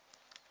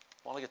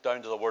I want to get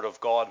down to the Word of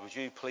God. Would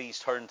you please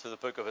turn to the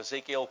book of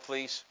Ezekiel,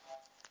 please?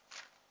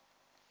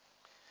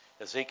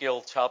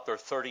 Ezekiel chapter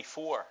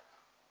 34.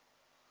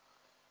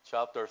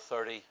 Chapter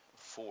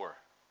 34.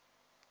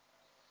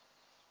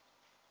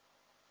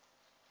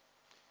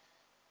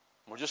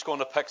 We're just going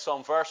to pick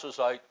some verses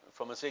out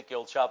from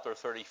Ezekiel chapter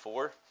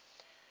 34,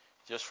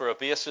 just for a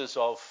basis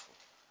of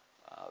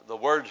the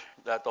word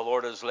that the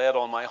Lord has laid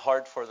on my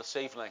heart for this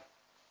evening.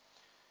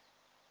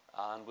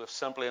 And we've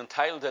simply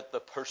entitled it, The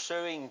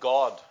Pursuing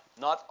God.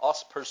 Not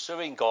us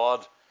pursuing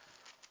God,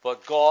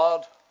 but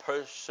God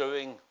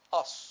pursuing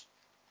us.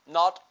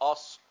 Not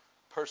us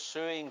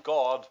pursuing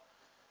God,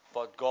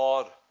 but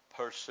God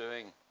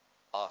pursuing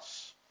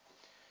us.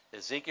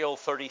 Ezekiel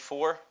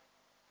 34,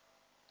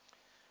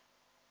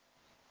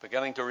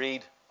 beginning to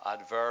read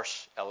at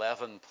verse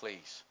 11,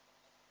 please.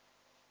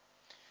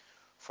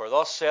 For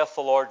thus saith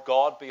the Lord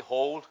God,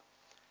 Behold,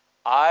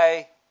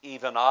 I,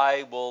 even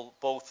I, will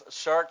both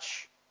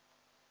search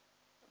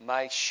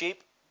my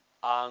sheep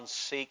and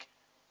seek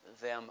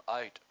them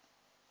out.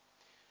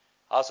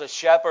 As a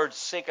shepherd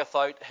seeketh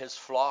out his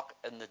flock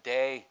in the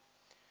day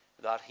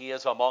that he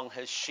is among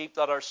his sheep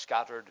that are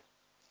scattered,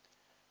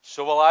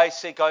 so will I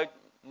seek out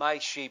my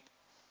sheep,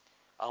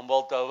 and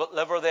will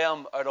deliver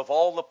them out of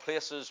all the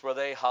places where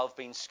they have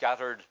been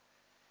scattered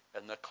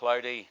in the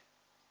cloudy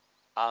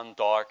and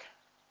dark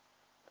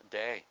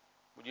day.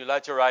 Would you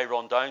let your eye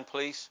run down,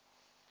 please,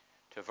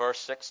 to verse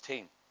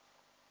 16.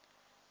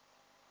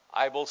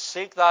 I will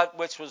seek that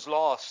which was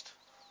lost,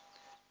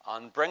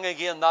 and bring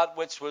again that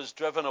which was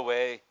driven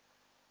away,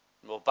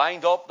 and will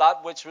bind up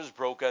that which was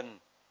broken,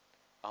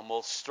 and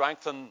will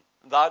strengthen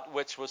that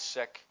which was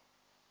sick.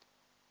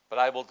 But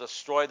I will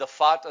destroy the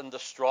fat and the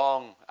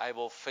strong. I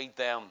will feed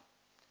them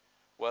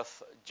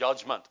with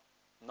judgment.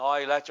 Now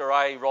let your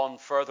eye run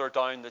further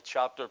down the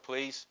chapter,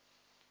 please.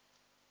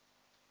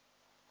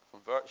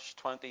 From verse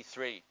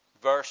 23.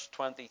 Verse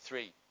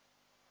 23.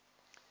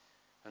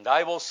 And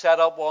I will set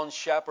up one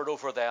shepherd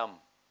over them,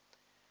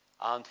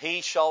 and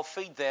he shall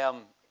feed them,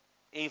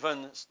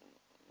 even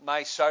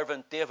my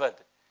servant David.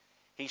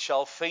 He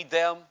shall feed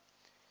them,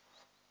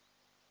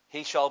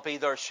 he shall be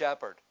their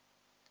shepherd.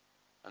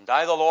 And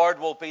I, the Lord,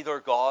 will be their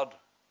God,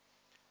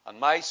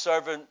 and my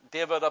servant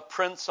David a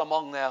prince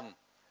among them.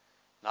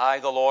 And I,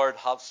 the Lord,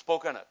 have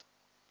spoken it.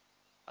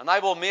 And I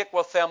will make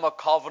with them a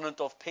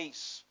covenant of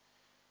peace,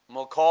 and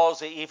will cause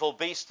the evil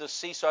beast to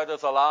cease out of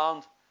the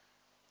land,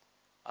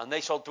 and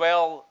they shall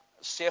dwell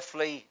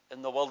safely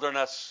in the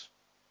wilderness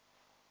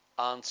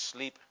and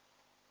sleep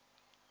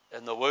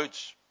in the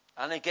woods.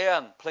 And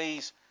again,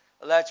 please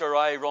let your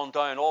eye run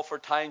down, all for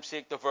time's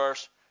sake, to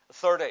verse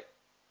 30.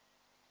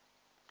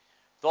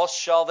 Thus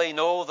shall they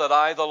know that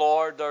I, the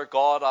Lord their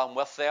God, am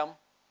with them,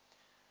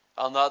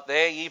 and that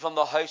they, even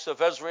the house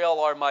of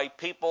Israel, are my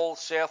people,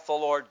 saith the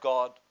Lord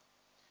God.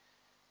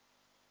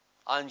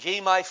 And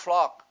ye, my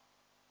flock,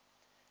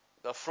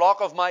 the flock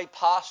of my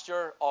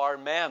pasture, are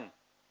men,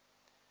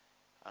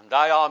 and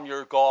I am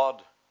your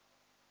God,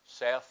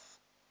 saith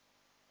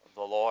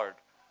the Lord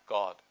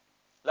God.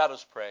 Let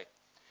us pray.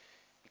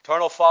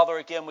 Eternal Father,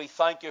 again we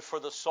thank you for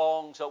the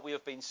songs that we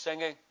have been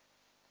singing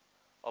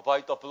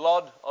about the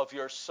blood of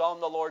your Son,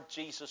 the Lord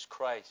Jesus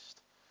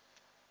Christ.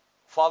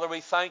 Father,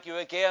 we thank you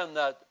again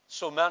that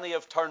so many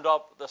have turned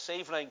up this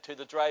evening to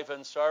the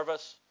drive-in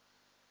service.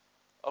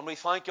 And we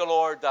thank you,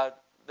 Lord, that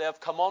they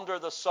have come under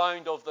the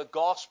sound of the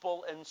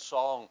gospel in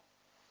song.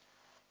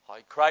 How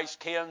Christ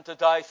came to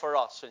die for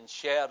us and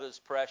shed his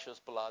precious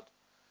blood.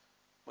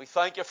 We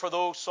thank you for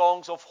those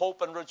songs of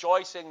hope and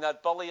rejoicing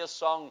that Billy has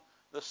sung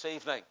this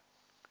evening.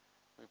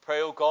 We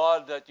pray, O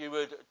God, that you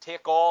would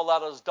take all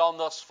that is done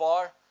thus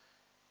far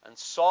and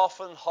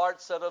soften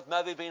hearts that have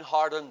maybe been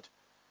hardened,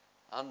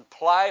 and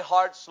ply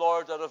hearts,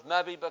 Lord, that have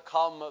maybe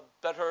become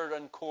bitter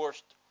and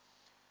coarse.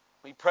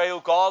 We pray,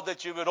 O God,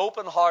 that you would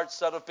open hearts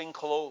that have been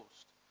closed.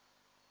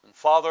 And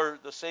Father,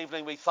 this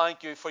evening we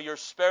thank you for your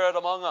Spirit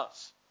among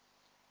us,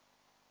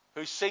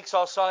 who seeks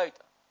us out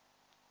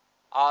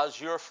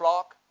as your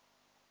flock,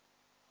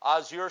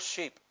 as your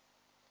sheep,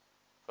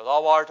 for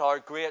thou art our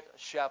great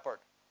shepherd.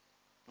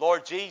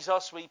 Lord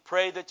Jesus, we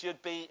pray that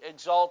you'd be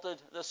exalted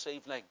this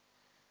evening,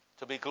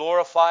 to be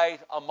glorified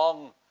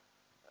among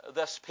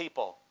this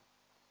people.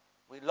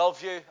 We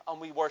love you and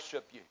we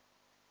worship you.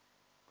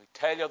 We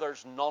tell you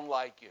there's none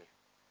like you.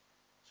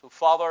 So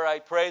Father, I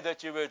pray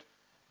that you would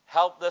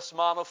help this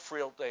man of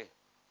frailty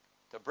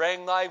to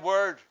bring thy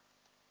word,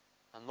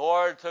 and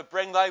Lord, to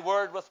bring thy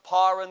word with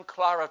power and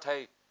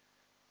clarity,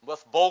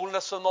 with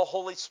boldness in the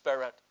Holy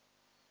Spirit,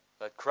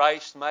 that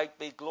Christ might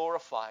be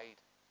glorified.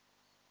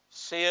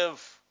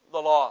 Save the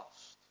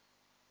lost,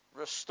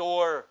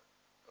 restore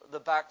the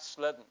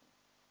backslidden,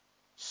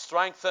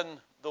 strengthen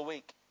the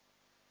weak,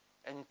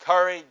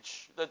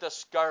 encourage the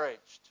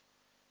discouraged.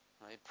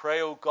 I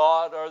pray, O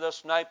God, ere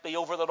this night be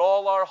over, that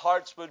all our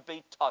hearts would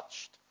be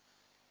touched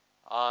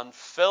and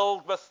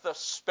filled with the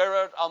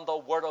Spirit and the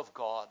Word of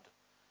God.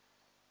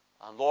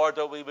 And Lord,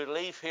 that we would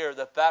leave here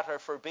the better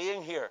for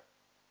being here,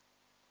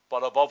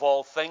 but above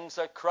all things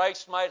that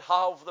Christ might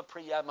have the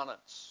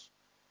preeminence.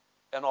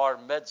 in our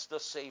midst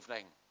this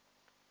evening.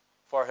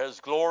 For his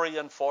glory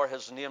and for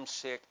his name's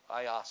sake,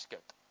 I ask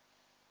it.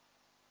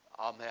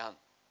 Amen.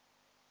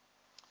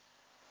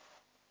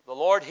 The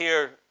Lord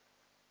here,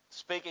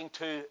 speaking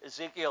to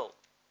Ezekiel,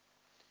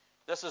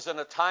 this is in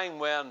a time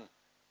when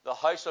the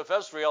house of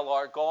Israel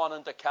are gone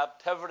into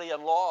captivity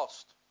and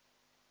lost.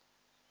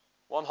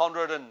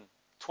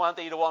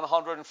 120 to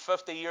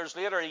 150 years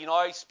later, he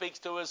now speaks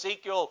to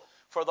Ezekiel,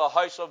 for the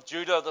house of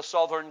Judah, the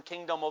southern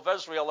kingdom of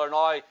Israel, are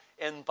now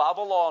in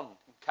Babylon,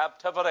 in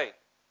captivity,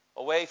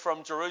 away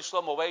from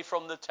Jerusalem, away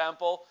from the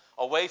temple,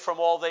 away from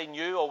all they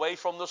knew, away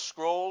from the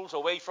scrolls,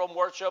 away from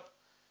worship,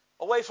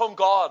 away from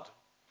God.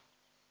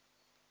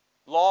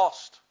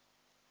 Lost.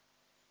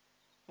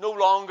 No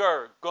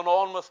longer gone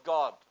on with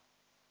God.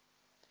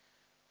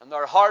 And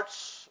their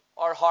hearts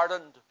are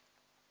hardened.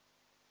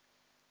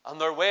 And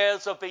their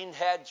ways have been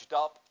hedged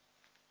up.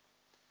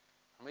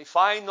 And we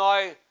find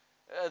now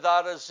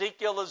that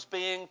Ezekiel is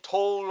being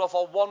told of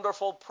a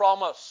wonderful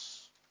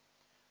promise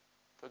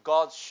to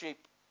God's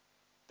sheep.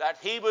 That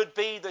he would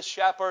be the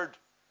shepherd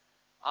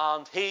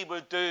and he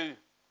would do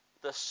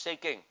the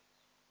seeking.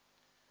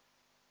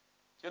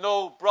 You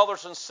know,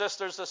 brothers and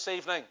sisters, this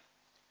evening,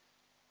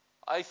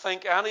 I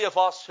think any of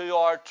us who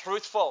are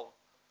truthful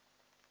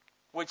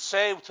would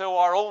say to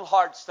our own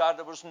hearts that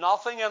there was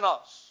nothing in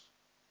us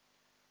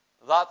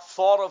that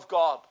thought of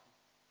God.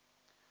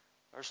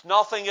 There's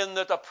nothing in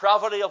the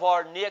depravity of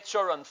our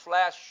nature and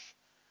flesh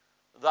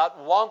that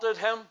wanted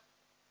him,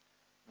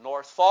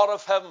 nor thought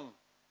of him,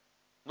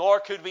 nor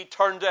could we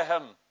turn to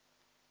him,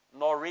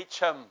 nor reach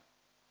him,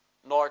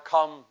 nor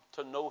come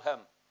to know him.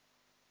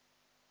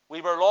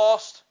 We were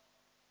lost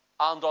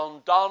and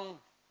undone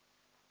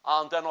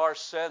and in our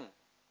sin.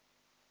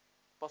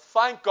 But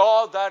thank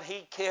God that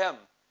he came.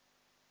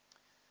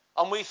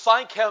 And we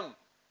thank him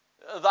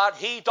that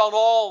he done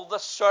all the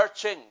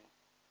searching.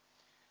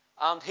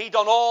 And he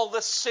done all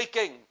the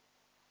seeking.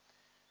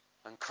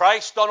 And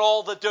Christ done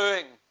all the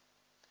doing.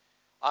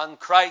 And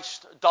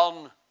Christ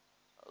done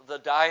the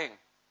dying.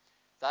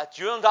 That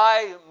you and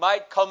I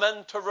might come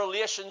into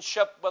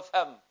relationship with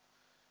him.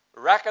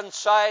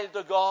 Reconciled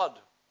to God.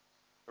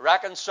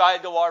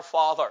 Reconciled to our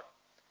Father.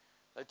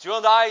 That you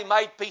and I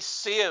might be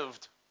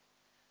saved.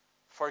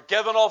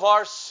 Forgiven of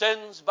our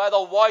sins by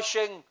the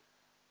washing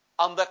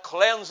and the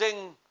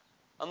cleansing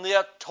and the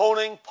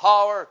atoning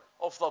power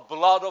of the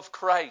blood of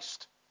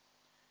Christ.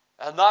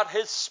 And that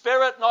his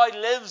Spirit now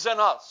lives in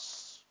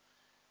us.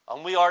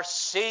 And we are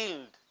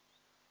sealed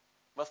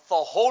with the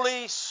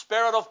Holy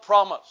Spirit of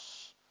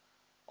promise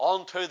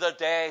unto the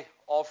day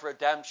of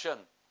redemption.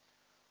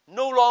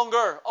 No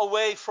longer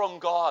away from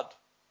God.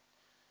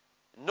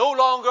 No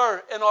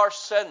longer in our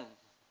sin.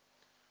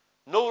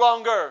 No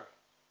longer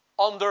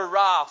under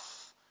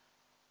wrath.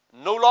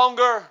 No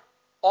longer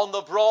on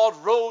the broad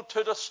road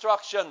to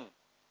destruction.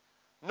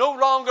 No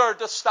longer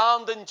to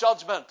stand in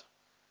judgment.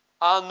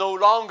 And no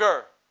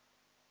longer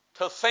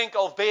to think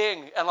of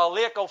being in a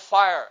lake of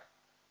fire,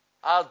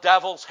 a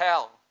devil's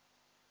hell.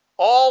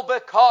 All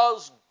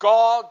because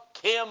God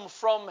came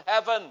from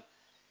heaven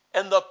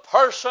in the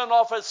person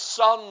of his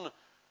Son,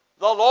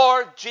 the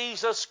Lord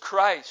Jesus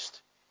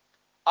Christ.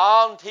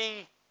 And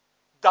he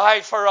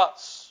died for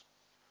us.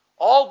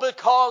 All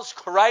because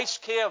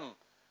Christ came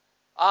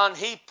and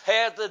he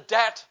paid the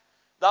debt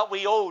that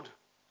we owed,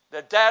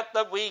 the debt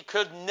that we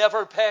could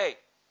never pay.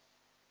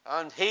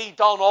 And he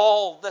done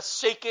all the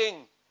seeking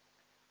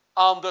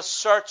and the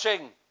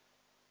searching,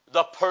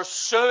 the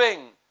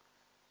pursuing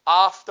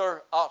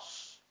after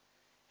us.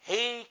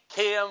 He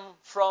came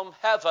from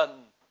heaven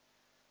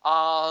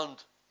and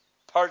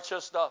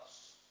purchased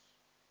us.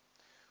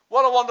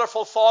 What a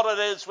wonderful thought it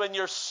is when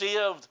you're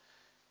saved,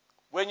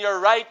 when you're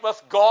right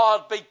with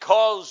God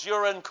because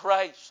you're in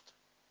Christ.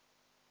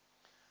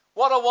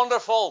 What a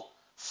wonderful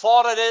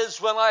thought it is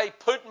when I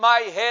put my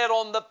head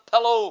on the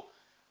pillow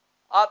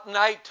at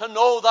night to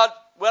know that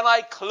when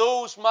I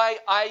close my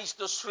eyes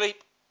to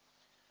sleep,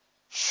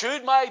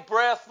 should my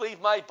breath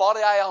leave my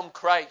body, I am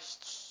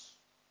Christ's.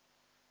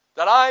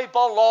 That I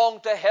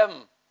belong to him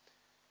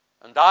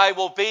and I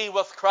will be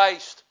with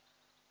Christ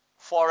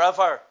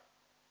forever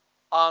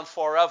and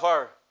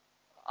forever.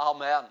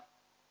 Amen.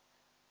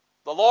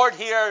 The Lord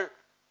here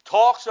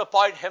talks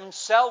about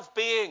himself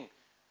being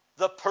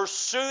the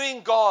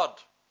pursuing God.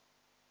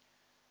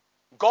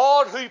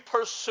 God who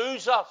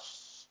pursues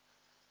us.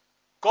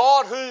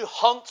 God who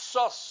hunts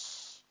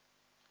us.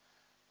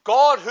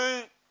 God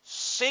who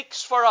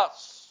seeks for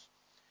us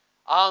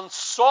and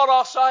sought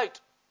us out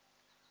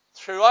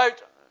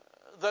throughout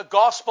the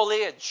gospel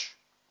age,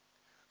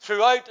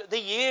 throughout the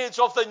age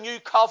of the new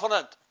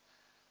covenant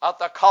at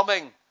the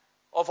coming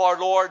of our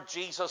Lord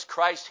Jesus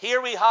Christ.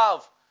 Here we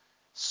have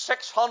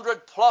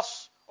 600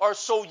 plus or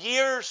so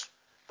years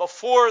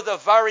before the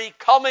very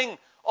coming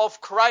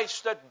of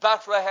Christ at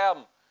Bethlehem.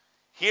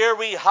 Here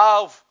we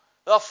have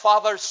the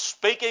Father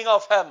speaking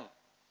of him.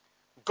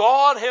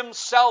 God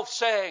himself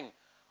saying,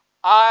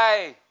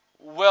 I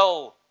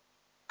will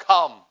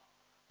come.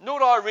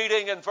 Note our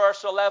reading in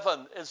verse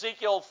 11,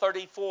 Ezekiel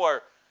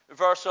 34,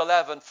 verse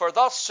 11. For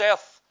thus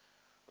saith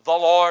the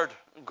Lord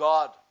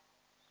God.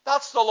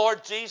 That's the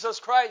Lord Jesus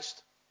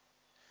Christ.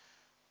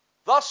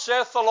 Thus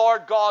saith the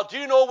Lord God. Do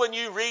you know when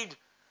you read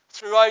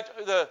throughout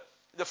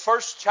the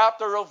first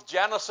chapter of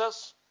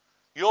Genesis,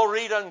 you'll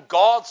read, and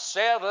God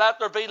said, let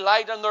there be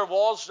light, and there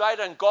was light,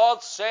 and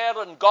God said,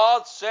 and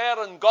God said,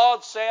 and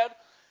God said,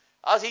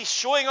 as he's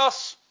showing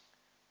us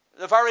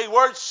the very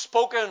words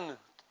spoken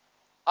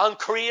and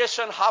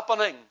creation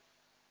happening.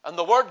 And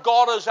the word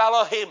God is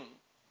Elohim.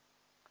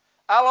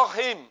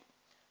 Elohim,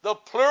 the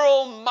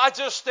plural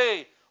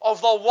majesty of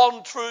the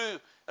one true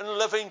and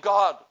living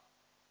God.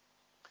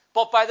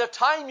 But by the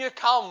time you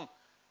come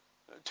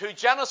to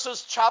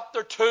Genesis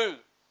chapter 2,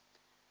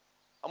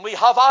 and we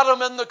have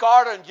Adam in the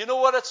garden, you know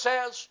what it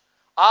says?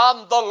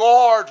 And the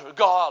Lord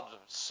God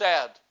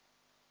said.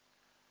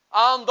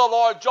 And the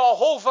Lord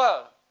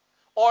Jehovah,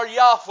 or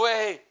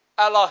Yahweh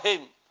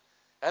Elohim.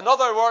 In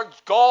other words,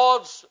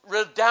 God's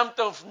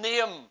redemptive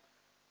name,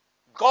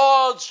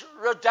 God's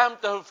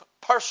redemptive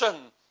person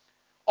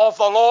of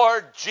the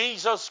Lord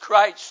Jesus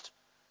Christ.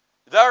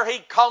 There he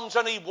comes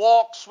and he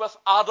walks with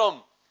Adam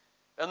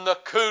in the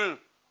cool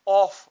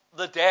of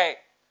the day.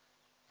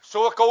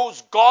 So it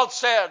goes, God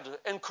said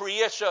in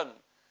creation.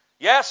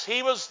 Yes,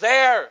 he was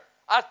there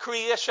at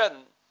creation.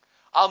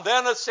 And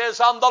then it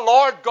says, and the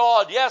Lord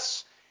God,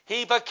 yes,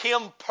 he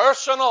became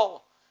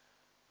personal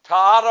to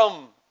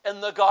Adam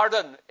in the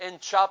garden in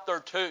chapter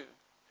 2.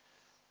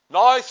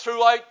 Now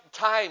throughout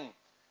time,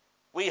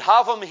 we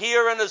have him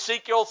here in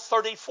Ezekiel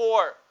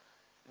 34,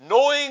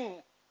 knowing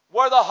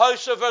where the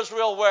house of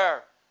Israel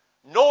were,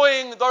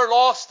 knowing their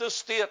lost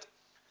estate,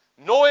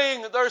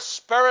 knowing their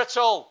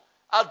spiritual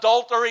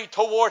adultery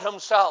toward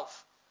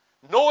himself,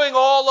 knowing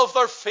all of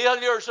their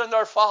failures and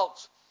their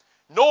faults,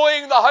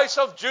 knowing the house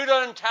of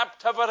Judah in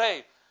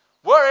captivity.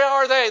 Where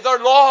are they? They're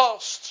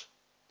lost.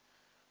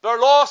 They're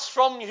lost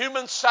from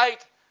human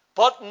sight,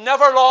 but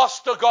never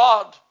lost to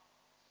God.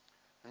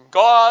 And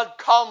God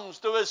comes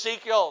to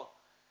Ezekiel.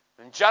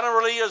 And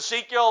generally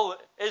Ezekiel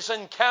is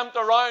encamped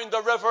around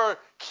the river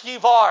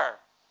Kivar.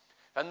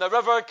 And the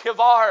river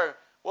Kivar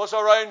was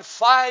around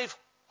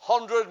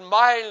 500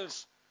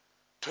 miles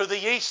to the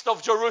east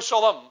of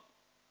Jerusalem.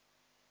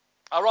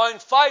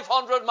 Around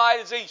 500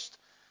 miles east.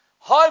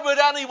 How would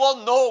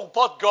anyone know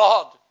but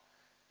God?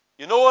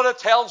 You know what it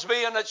tells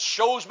me, and it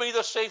shows me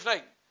this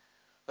evening?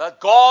 That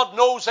God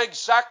knows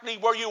exactly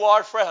where you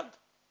are, friend.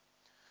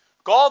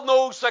 God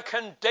knows the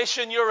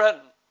condition you're in.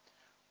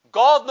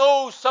 God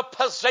knows the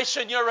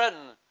position you're in.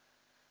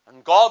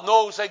 And God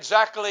knows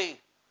exactly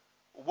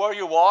where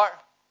you are.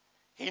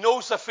 He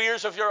knows the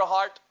fears of your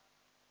heart.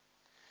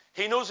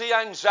 He knows the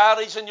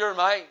anxieties in your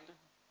mind.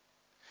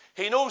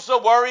 He knows the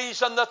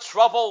worries and the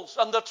troubles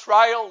and the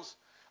trials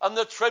and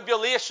the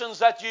tribulations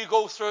that you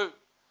go through.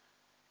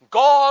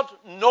 God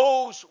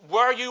knows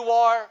where you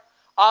are,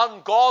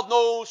 and God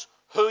knows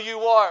who you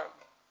are.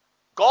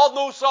 God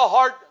knows the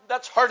heart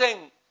that's hurting,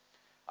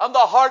 and the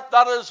heart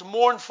that is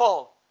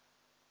mournful,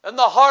 and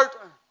the heart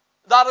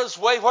that is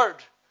wayward,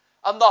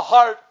 and the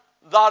heart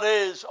that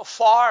is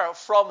far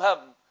from him.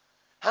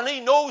 And he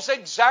knows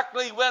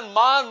exactly when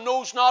man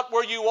knows not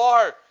where you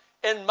are,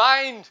 in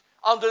mind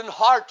and in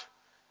heart,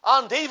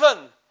 and even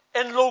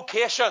in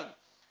location.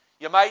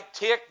 You might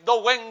take the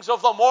wings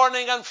of the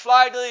morning and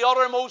fly to the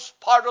uttermost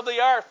part of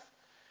the earth.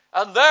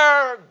 And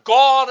there,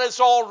 God is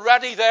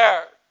already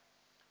there.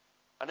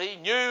 And he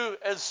knew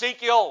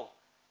Ezekiel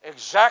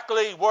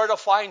exactly where to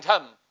find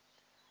him.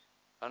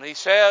 And he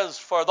says,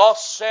 for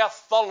thus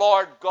saith the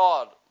Lord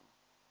God,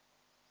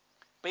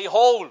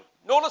 behold,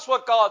 notice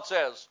what God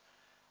says,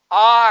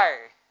 I,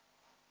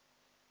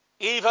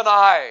 even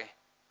I,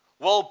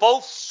 will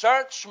both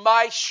search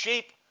my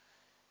sheep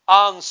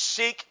and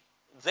seek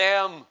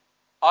them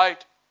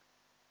out.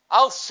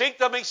 I'll seek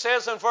them, he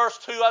says in verse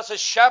 2, as a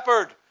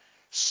shepherd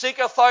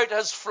seeketh out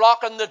his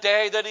flock in the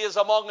day that he is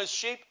among his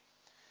sheep.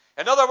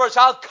 In other words,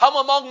 I'll come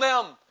among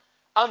them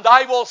and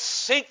I will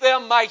seek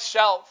them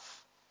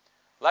myself.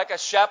 Like a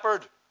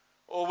shepherd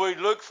would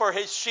look for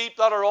his sheep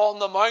that are on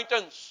the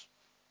mountains,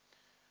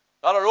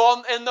 that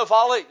are in the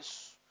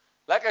valleys.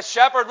 Like a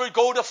shepherd would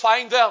go to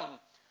find them,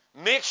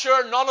 make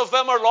sure none of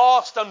them are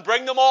lost, and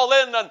bring them all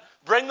in and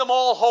bring them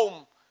all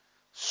home.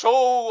 So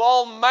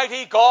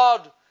Almighty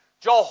God,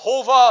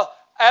 Jehovah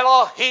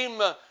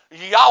Elohim,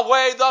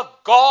 Yahweh, the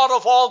God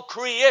of all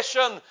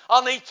creation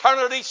and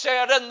eternity,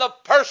 said, in the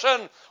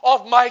person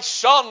of my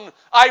Son,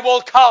 I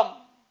will come,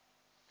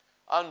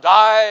 and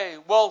I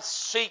will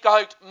seek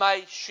out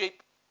my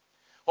sheep.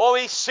 Oh,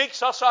 he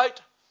seeks us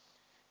out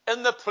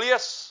in the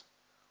place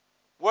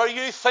where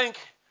you think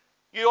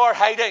you are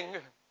hiding.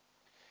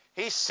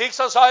 He seeks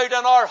us out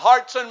in our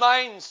hearts and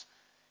minds.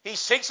 He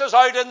seeks us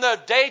out in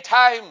the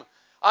daytime,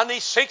 and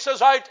he seeks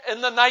us out in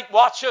the night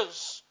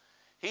watches.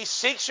 He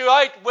seeks you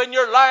out when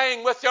you're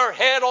lying with your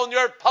head on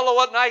your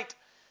pillow at night,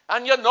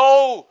 and you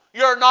know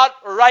you're not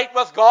right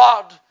with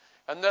God.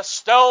 And the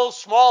still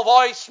small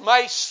voice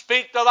may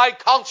speak to thy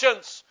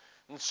conscience,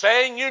 and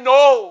saying, you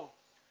know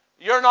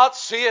you're not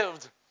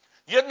saved.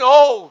 You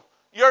know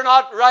you're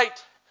not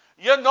right.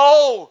 You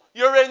know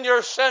you're in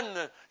your sin.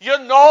 You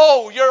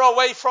know you're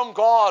away from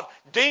God.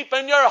 Deep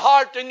in your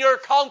heart, in your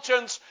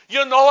conscience,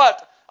 you know it.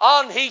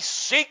 And He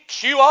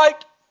seeks you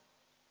out.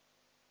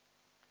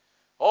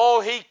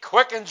 Oh, He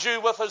quickens you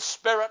with His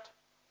Spirit.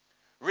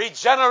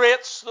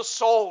 Regenerates the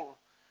soul,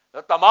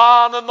 that the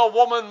man and the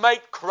woman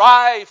might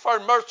cry for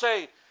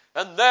mercy.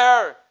 And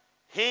there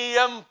He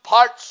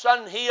imparts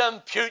and He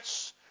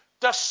imputes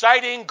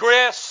deciding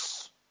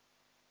grace.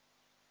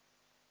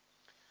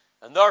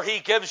 And there He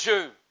gives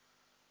you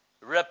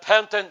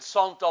repentance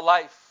unto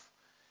life.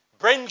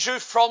 Brings you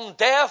from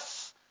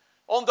death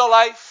unto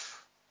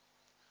life.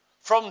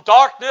 From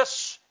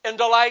darkness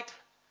into light.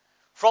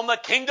 From the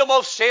kingdom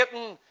of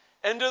Satan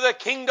into the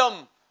kingdom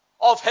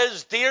of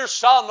His dear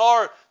Son,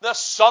 or the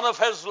Son of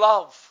His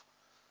love.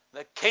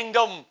 The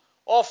kingdom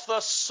of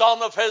the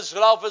Son of His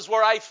love is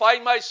where I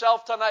find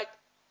myself tonight.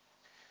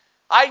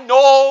 I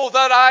know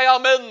that I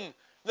am in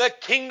the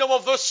kingdom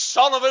of the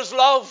Son of His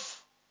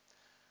love.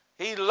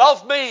 He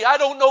loved me. I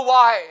don't know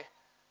why,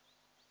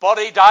 but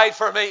He died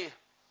for me.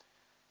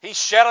 He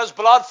shed His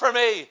blood for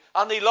me,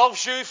 and He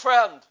loves you,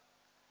 friend.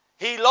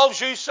 He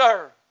loves you,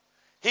 sir.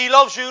 He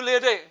loves you,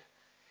 lady.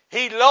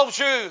 He loves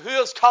you who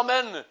has come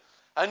in.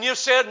 And you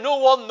said, no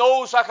one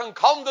knows I can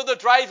come to the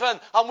drive-in,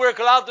 and we're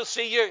glad to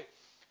see you.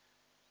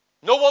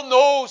 No one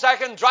knows I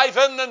can drive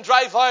in and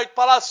drive out,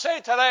 but I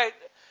say tonight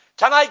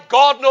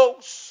God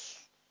knows.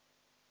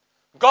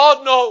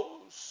 God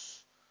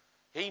knows.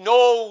 He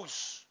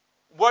knows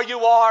where you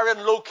are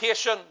in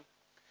location.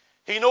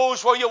 He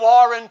knows where you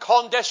are in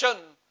condition.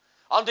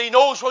 And He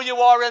knows where you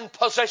are in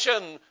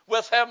position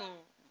with Him.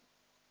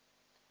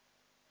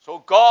 So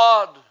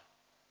God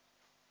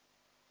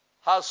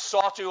has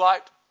sought you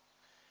out.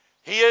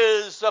 He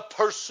is the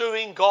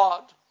pursuing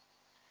God.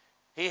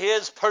 He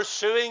is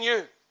pursuing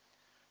you,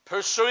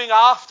 pursuing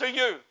after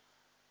you,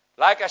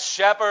 like a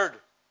shepherd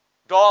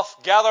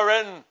doth gather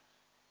in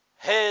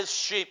his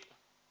sheep.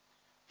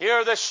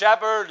 Here the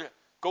shepherd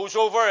goes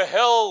over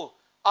hill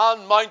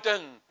and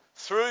mountain,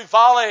 through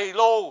valley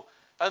low,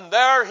 and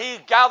there he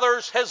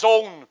gathers his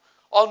own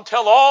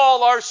until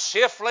all are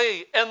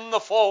safely in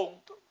the fold.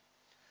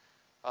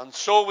 And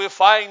so we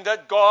find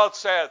that God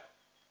said,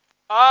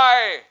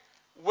 I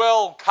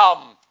will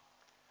come.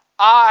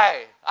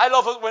 I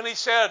love it when He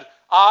said,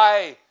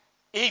 I,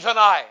 even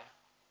I.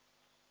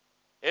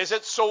 Is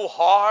it so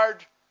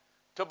hard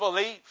to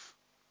believe?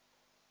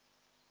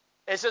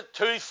 Is it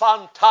too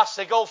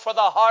fantastical for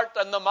the heart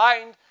and the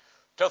mind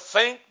to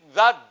think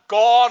that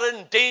God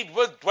indeed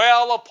would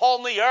dwell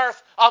upon the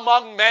earth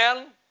among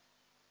men?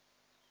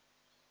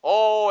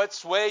 Oh,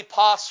 it's way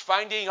past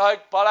finding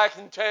out, but I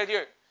can tell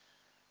you,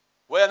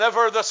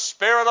 whenever the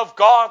Spirit of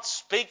God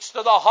speaks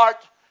to the heart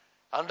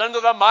and into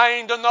the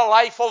mind and the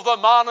life of the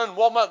man and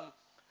woman,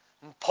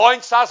 and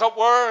points, as it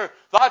were,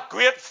 that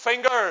great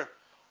finger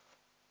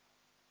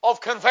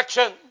of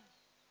conviction,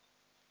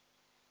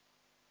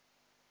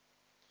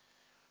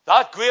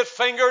 that great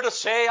finger to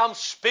say, I'm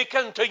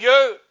speaking to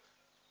you,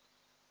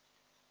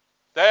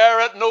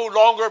 there it no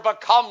longer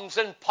becomes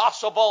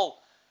impossible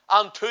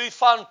and too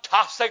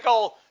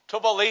fantastical to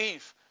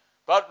believe,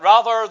 but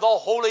rather the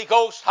Holy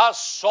Ghost has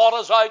sought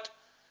us out,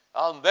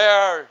 and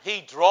there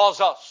He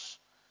draws us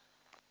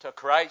to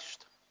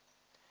Christ.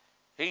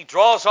 He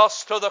draws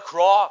us to the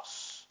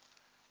cross,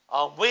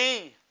 and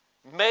we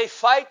may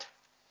fight,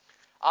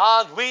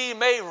 and we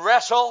may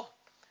wrestle,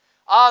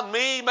 and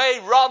we may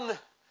run,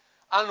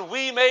 and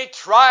we may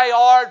try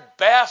our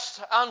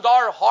best and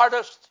our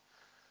hardest.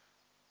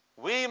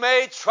 We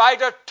may try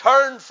to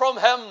turn from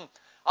Him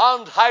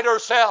and hide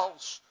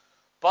ourselves,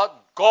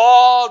 but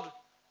God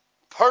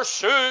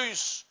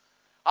pursues,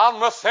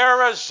 and with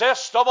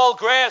irresistible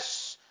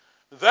grace,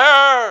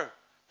 there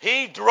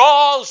He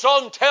draws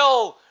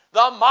until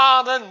the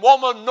man and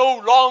woman no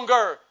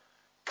longer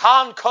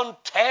can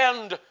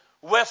contend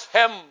with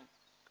Him,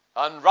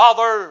 and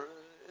rather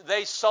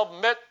they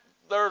submit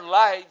their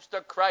lives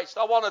to Christ.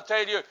 I want to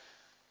tell you,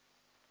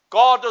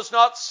 God does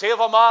not save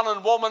a man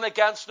and woman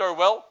against their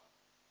will.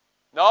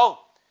 No.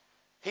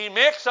 He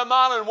makes a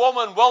man and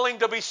woman willing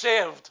to be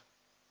saved.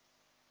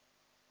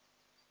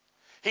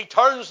 He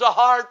turns the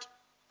heart.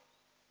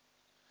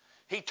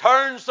 He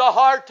turns the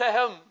heart to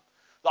Him.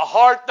 The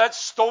heart that's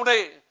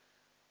stony.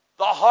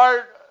 The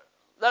heart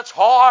that's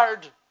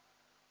hard.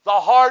 The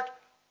heart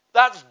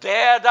that's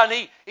dead. And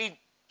He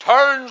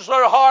turns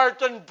their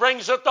heart and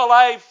brings it to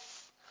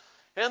life.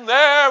 And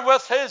there,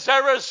 with His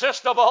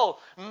irresistible,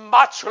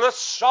 matchless,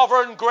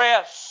 sovereign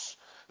grace,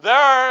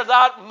 there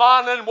that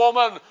man and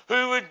woman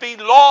who would be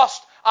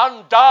lost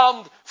and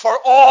damned for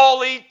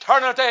all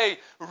eternity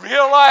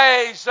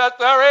realize that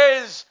there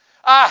is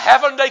a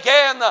heaven to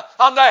gain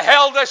and a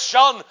hell to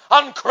shun,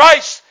 and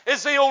Christ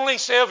is the only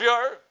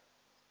Savior.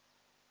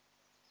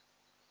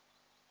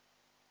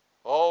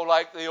 Oh,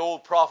 like the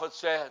old prophet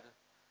said,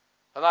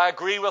 and I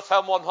agree with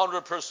him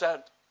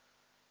 100%.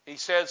 He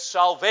said,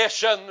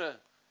 salvation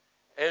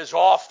is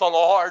of the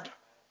Lord.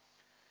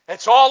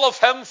 It's all of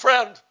Him,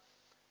 friend.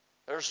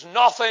 There's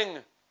nothing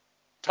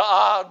to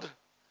add.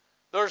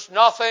 There's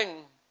nothing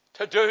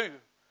to do.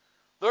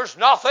 There's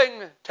nothing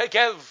to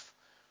give,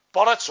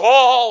 but it's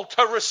all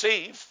to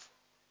receive.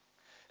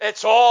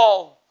 It's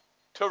all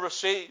to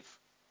receive.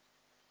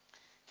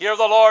 Here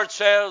the Lord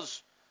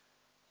says,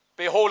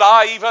 behold,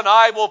 even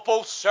I will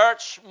both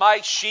search my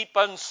sheep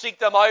and seek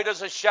them out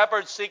as a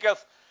shepherd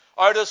seeketh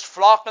out his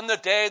flock in the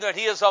day that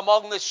he is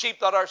among the sheep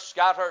that are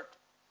scattered.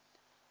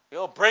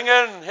 He'll bring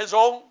in his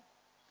own.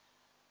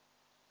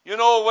 You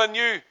know, when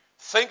you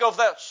think of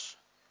this,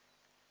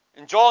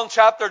 in John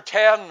chapter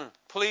 10,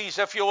 please,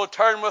 if you will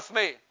turn with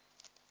me.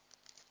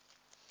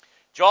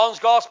 John's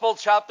Gospel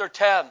chapter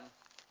 10.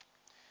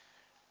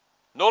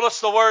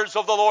 Notice the words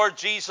of the Lord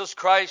Jesus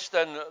Christ,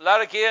 and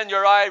let again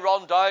your eye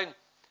run down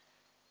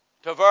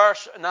to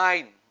verse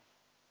 9.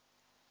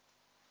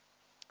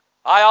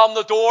 I am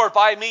the door.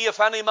 By me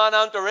if any man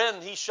enter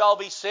in, he shall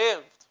be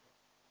saved,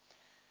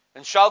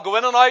 and shall go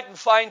in and out and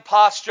find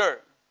pasture.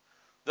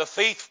 The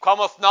thief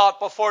cometh not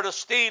before to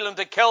steal and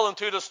to kill and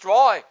to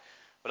destroy.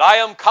 But I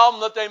am come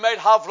that they might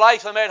have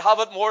life and might have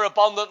it more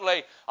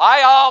abundantly.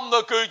 I am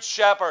the good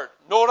shepherd.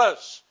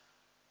 Notice,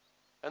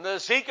 in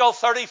Ezekiel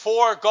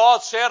 34,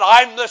 God said,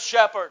 I'm the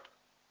shepherd.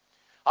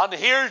 And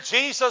here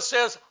Jesus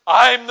says,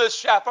 I'm the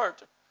shepherd.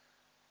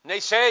 And they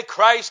say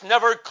Christ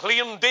never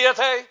claimed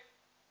deity.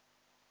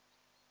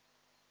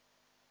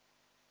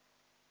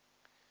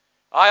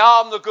 I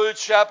am the good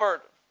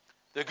shepherd.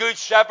 The good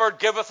shepherd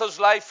giveth his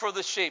life for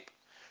the sheep.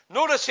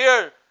 Notice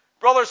here,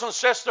 brothers and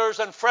sisters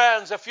and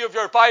friends, if you have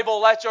your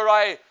Bible, let your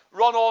eye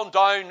run on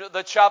down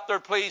the chapter,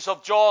 please,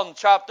 of John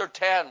chapter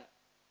 10.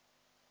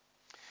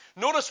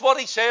 Notice what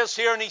he says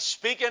here, and he's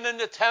speaking in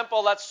the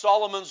temple at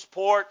Solomon's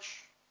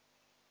porch.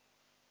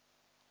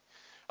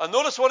 And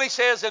notice what he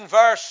says in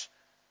verse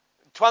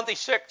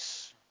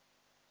 26.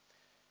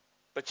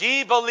 But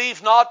ye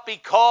believe not,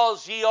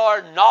 because ye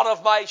are not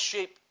of my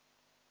sheep.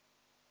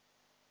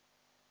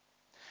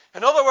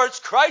 In other words,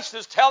 Christ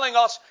is telling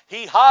us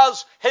he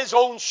has his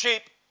own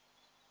sheep.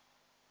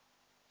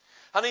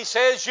 And he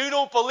says, you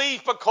don't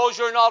believe because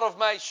you're not of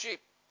my sheep.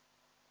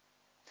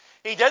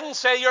 He didn't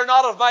say you're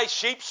not of my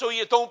sheep, so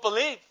you don't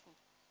believe.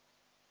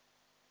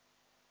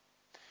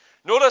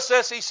 Notice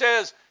this, he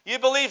says, you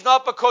believe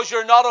not because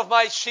you're not of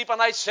my sheep.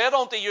 And I said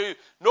unto you,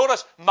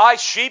 notice, my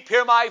sheep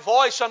hear my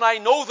voice, and I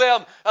know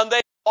them, and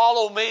they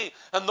follow me.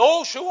 And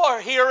those who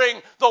are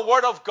hearing the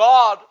word of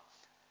God,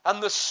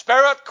 and the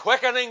Spirit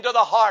quickening to the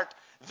heart,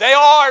 they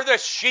are the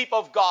sheep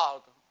of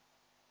God.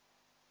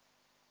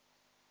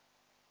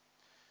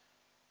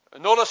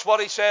 Notice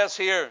what he says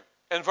here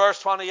in verse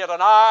 28,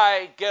 and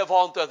I give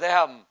unto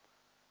them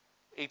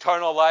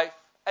eternal life.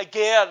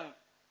 Again,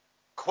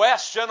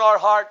 question our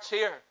hearts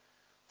here.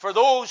 For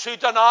those who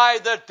deny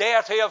the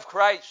deity of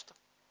Christ.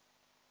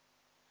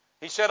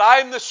 He said,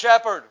 I'm the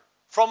shepherd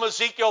from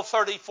Ezekiel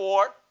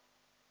 34.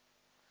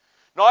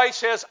 Now he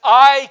says,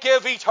 I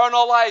give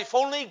eternal life.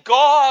 Only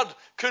God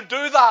could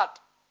do that.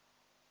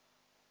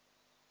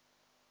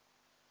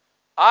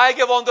 I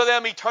give unto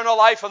them eternal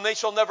life, and they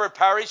shall never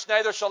perish,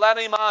 neither shall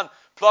any man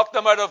pluck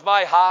them out of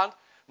my hand.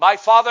 My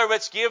Father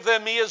which gave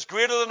them me is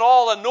greater than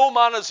all, and no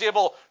man is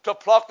able to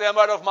pluck them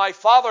out of my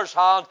Father's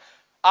hand.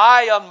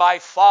 I and my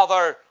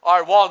Father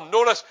are one.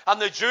 Notice,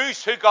 and the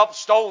Jews took up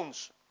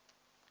stones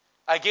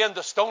again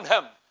to stone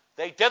him.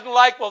 They didn't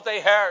like what they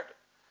heard,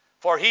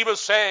 for he was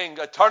saying,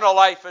 eternal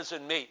life is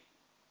in me.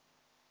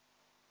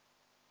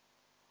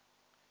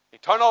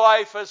 Eternal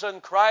life is in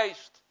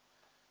Christ,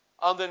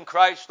 and in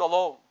Christ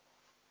alone.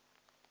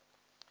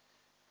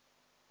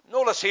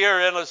 Notice here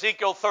in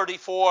Ezekiel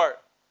 34,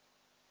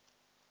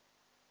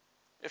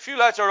 if you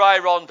let your eye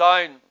run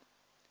down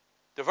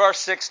to verse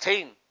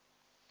 16,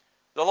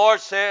 the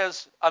Lord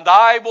says, and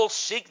I will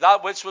seek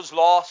that which was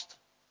lost,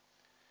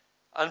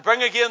 and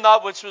bring again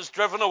that which was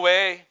driven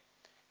away,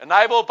 and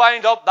I will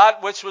bind up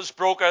that which was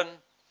broken,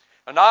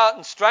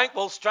 and strength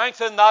will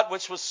strengthen that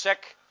which was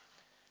sick.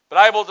 But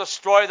I will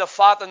destroy the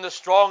fat and the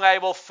strong, I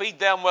will feed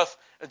them with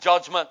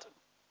judgment.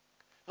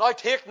 Now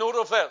take note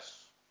of this.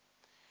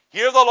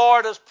 Here the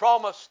Lord has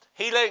promised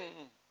healing.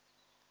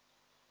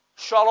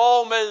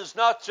 Shalom is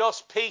not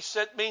just peace,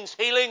 it means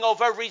healing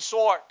of every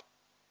sort.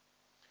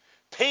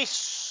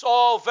 Peace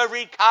of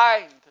every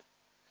kind.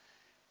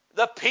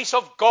 The peace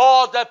of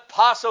God that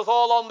passeth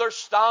all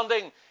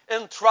understanding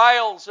in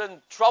trials and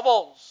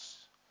troubles,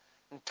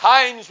 in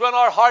times when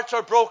our hearts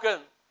are broken.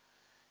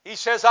 He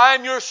says,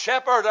 I'm your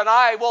shepherd and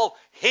I will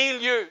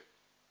heal you.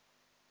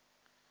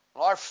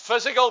 When our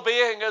physical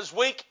being is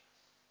weak,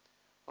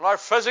 when our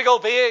physical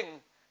being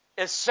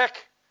is sick,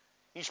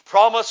 he's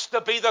promised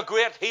to be the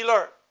great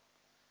healer.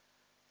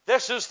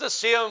 This is the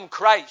same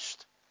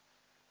Christ.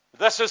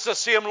 This is the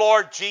same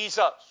Lord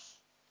Jesus.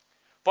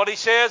 But he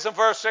says in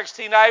verse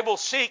 16, I will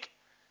seek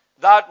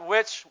that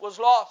which was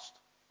lost.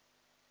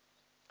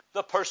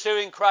 The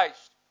pursuing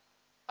Christ.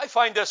 I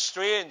find this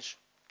strange,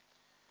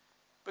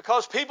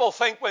 because people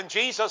think when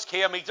Jesus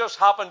came, he just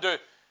happened to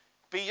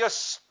be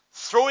just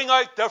throwing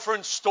out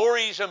different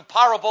stories and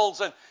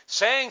parables and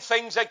saying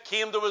things that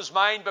came to his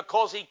mind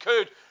because he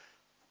could.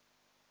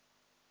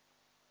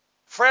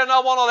 Friend, I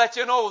want to let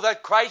you know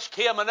that Christ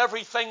came and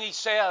everything he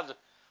said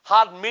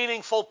had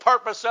meaningful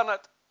purpose in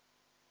it.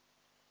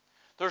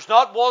 There's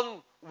not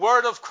one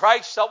word of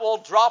Christ that will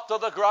drop to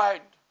the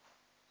ground.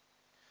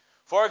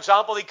 For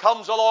example, he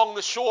comes along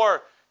the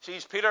shore,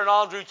 sees Peter and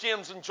Andrew,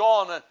 James and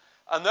John,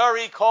 and there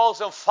he calls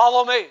them,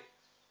 follow me,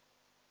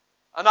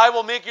 and I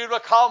will make you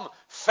become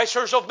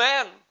fishers of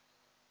men.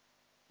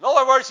 In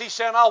other words, he's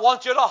saying, I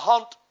want you to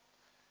hunt.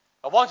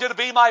 I want you to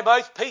be my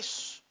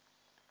mouthpiece.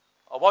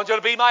 I want you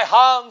to be my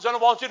hands, and I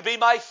want you to be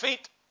my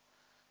feet.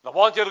 And I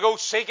want you to go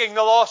seeking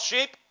the lost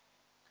sheep.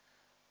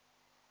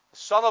 The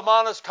Son of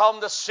Man has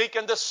come to seek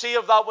and to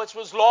save that which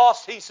was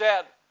lost, he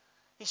said.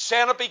 He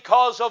said it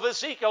because of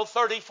Ezekiel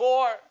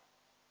 34.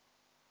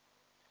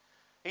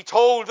 He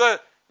told the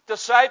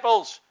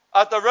disciples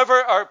at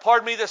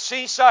the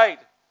seaside,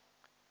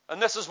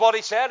 and this is what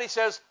he said. He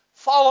says,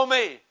 follow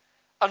me,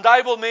 and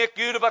I will make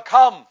you to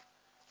become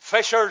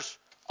fishers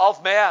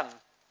of men.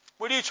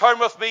 Will you turn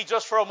with me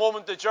just for a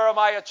moment to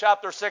Jeremiah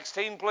chapter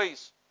 16,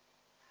 please?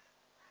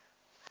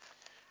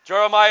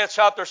 Jeremiah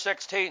chapter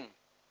 16.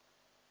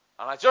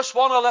 And I just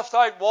want to lift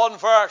out one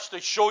verse to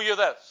show you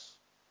this,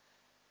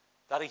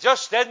 that he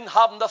just didn't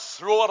happen to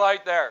throw it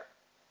out there.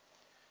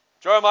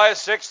 Jeremiah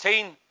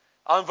 16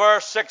 and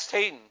verse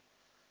 16.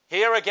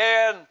 Here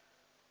again,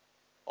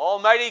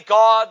 Almighty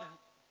God,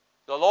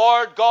 the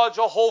Lord God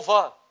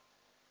Jehovah,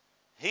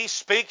 he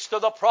speaks to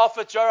the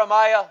prophet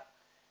Jeremiah,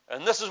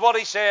 and this is what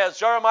he says.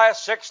 Jeremiah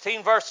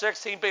 16 verse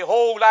 16,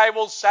 behold, I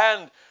will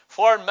send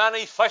for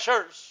many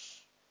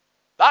fishers.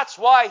 That's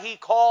why he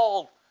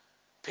called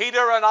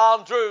Peter and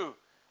Andrew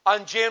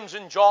and James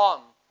and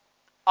John.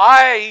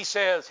 He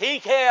says, he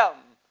came.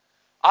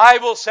 I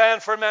will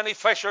send for many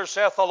fishers,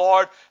 saith the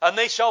Lord, and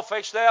they shall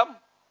fish them.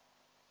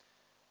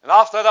 And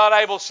after that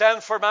I will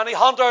send for many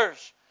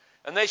hunters,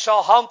 and they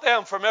shall hunt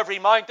them from every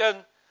mountain,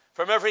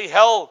 from every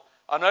hill,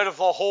 and out of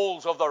the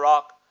holes of the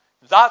rock.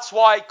 That's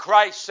why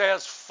Christ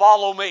says,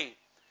 follow me,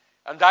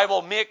 and I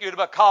will make you to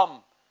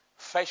become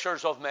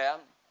fishers of men.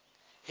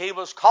 He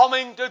was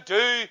coming to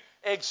do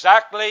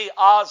exactly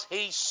as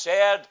he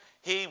said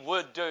he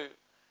would do.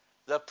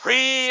 The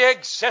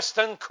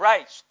pre-existent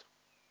Christ.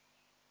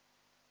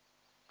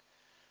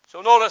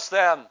 So notice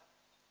then,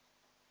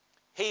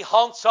 he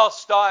hunts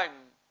us down.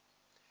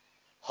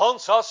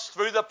 Hunts us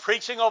through the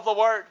preaching of the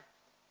Word.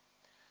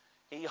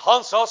 He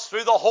hunts us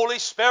through the Holy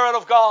Spirit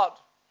of God.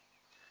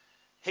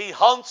 He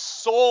hunts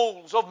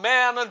souls of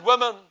men and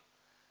women.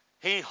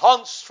 He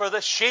hunts for the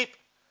sheep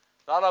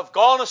that have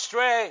gone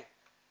astray.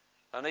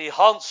 And he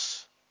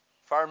hunts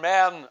for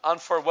men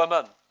and for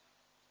women.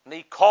 And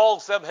he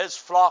calls them his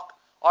flock.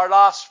 Our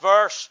last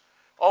verse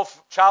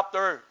of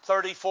chapter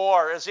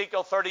 34,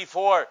 Ezekiel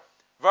 34,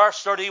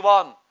 verse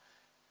 31.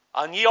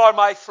 And ye are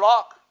my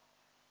flock,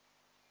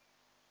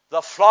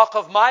 the flock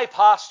of my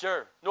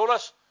pasture.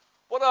 Notice,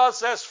 what is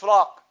this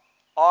flock?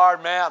 Are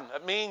men.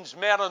 It means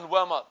men and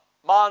women,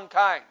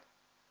 mankind.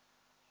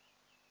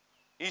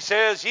 He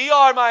says, ye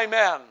are my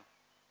men,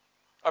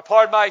 or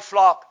pardon, my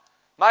flock,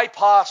 my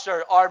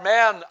pasture are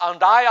men,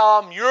 and I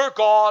am your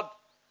God,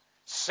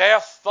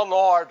 saith the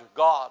Lord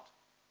God.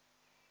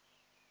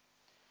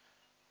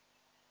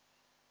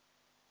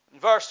 In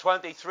verse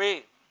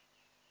 23,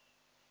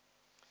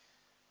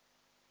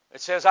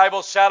 it says, I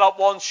will set up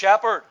one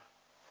shepherd.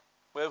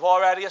 We've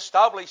already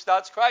established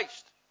that's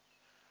Christ.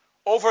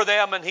 Over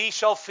them, and he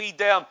shall feed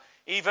them,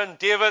 even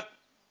David,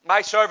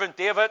 my servant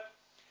David,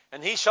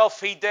 and he shall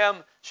feed them,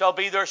 shall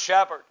be their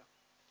shepherd.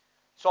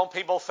 Some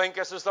people think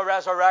this is the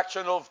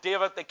resurrection of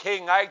David the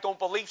king. I don't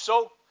believe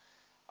so.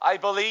 I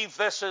believe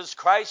this is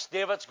Christ,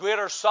 David's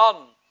greater son.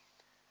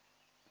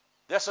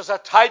 This is a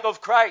type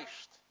of Christ.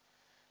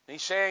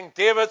 He's saying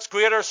David's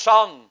greater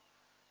son,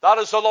 that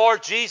is the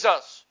Lord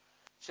Jesus.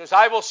 He says,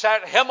 I will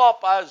set him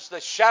up as the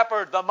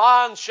shepherd, the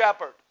man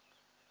shepherd,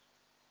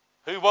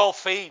 who will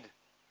feed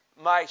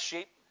my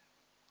sheep.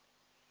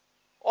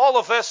 All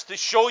of this to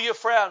show you,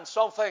 friends,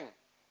 something.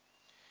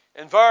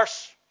 In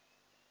verse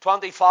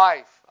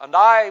 25, and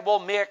I will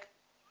make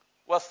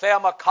with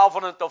them a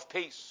covenant of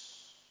peace.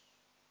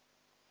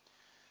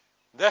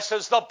 This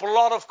is the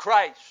blood of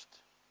Christ.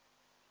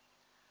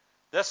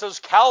 This is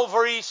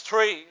Calvary's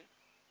tree.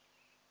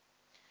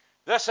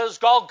 This is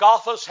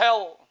Golgotha's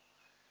hill.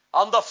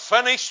 And the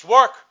finished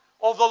work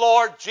of the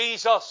Lord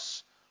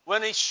Jesus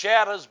when he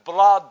shed his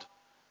blood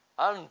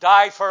and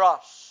died for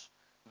us.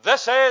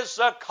 This is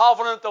the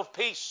covenant of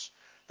peace.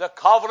 The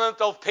covenant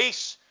of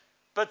peace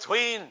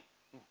between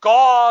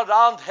God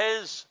and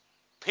his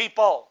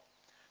people.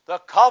 The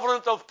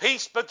covenant of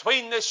peace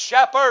between the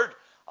shepherd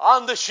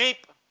and the sheep.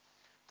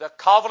 The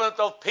covenant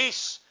of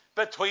peace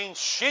between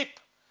sheep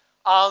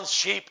and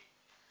sheep.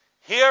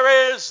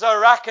 Here is the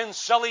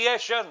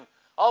reconciliation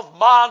of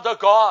man to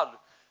God.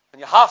 And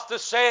you have to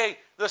say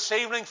this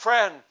evening,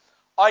 friend,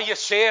 are you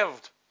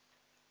saved?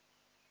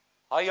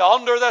 Are you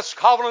under this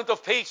covenant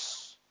of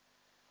peace?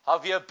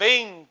 Have you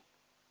been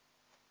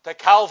to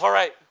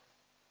Calvary?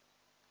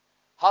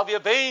 Have you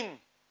been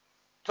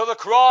to the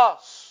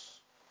cross?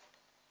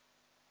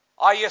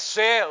 Are you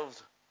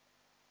saved?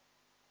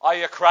 Are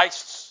you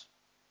Christ's?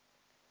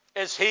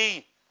 Is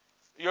he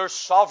your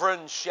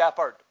sovereign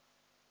shepherd.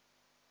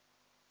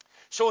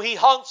 So he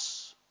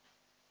hunts.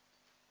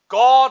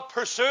 God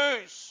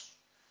pursues.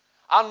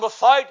 And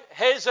without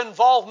his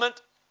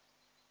involvement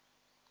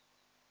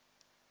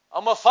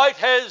and without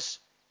his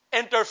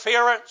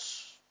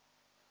interference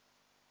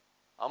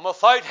and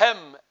without him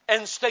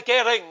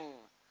instigating,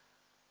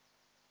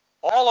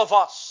 all of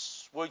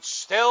us would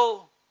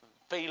still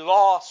be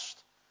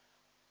lost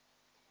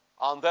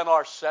and in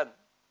our sin.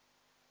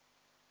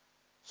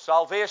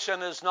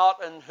 Salvation is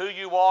not in who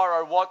you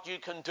are or what you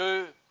can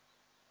do.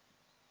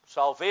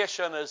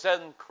 Salvation is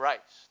in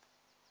Christ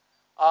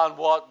and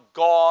what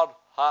God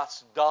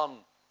has done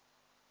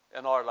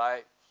in our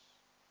lives.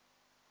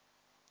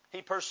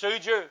 He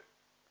pursued you.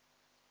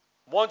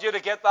 I want you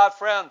to get that,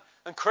 friend.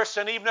 And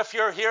Christian, even if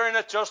you're hearing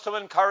it, just to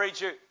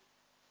encourage you,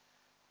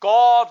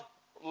 God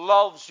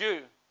loves you.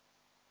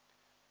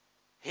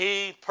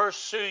 He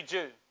pursued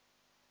you.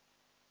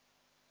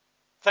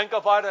 Think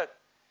about it.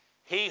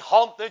 He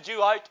hunted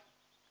you out.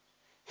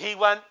 He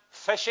went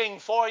fishing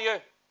for you.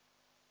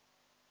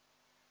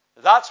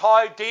 That's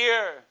how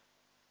dear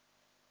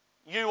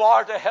you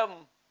are to him.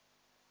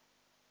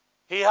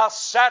 He has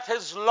set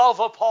his love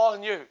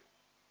upon you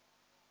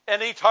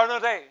in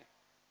eternity.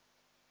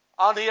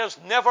 And he has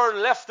never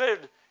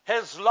lifted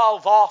his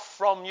love off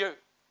from you,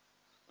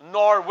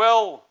 nor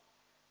will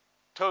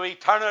to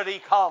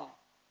eternity come.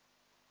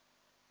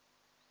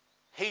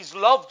 He's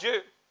loved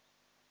you.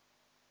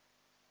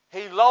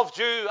 He loved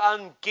you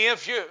and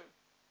gave you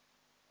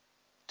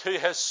to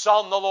his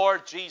Son, the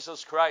Lord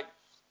Jesus Christ,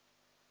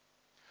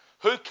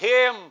 who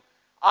came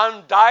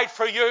and died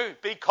for you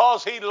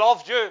because he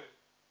loved you.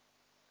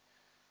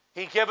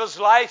 He gave his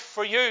life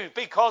for you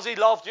because he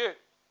loved you.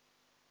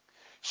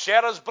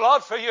 Shed his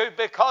blood for you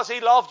because he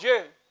loved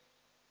you.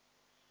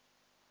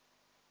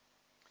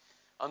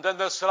 And in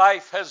this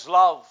life, his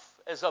love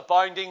is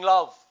abounding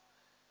love.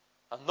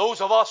 And those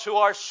of us who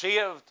are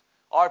saved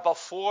are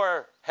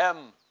before him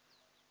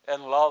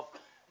in love.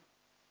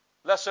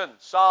 Listen,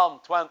 Psalm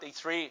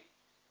 23.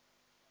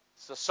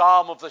 It's the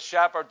Psalm of the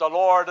shepherd. The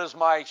Lord is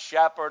my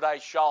shepherd, I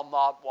shall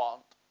not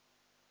want.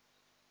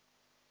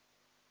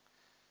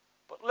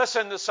 But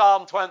listen to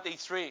Psalm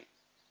 23.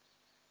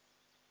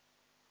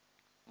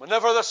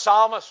 Whenever the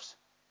psalmist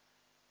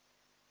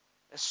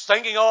is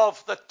thinking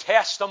of the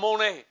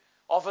testimony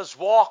of his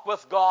walk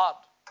with God,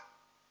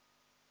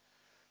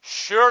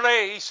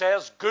 surely, he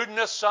says,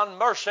 goodness and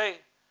mercy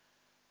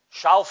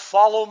shall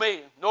follow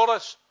me.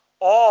 Notice,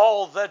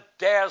 all the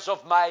days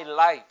of my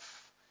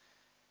life,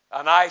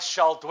 and I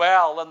shall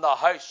dwell in the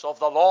house of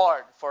the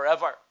Lord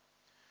forever.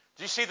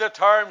 Do you see the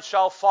term,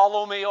 shall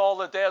follow me all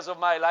the days of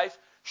my life?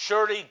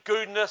 Surely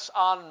goodness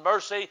and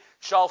mercy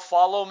shall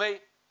follow me.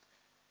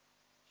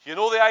 You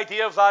know the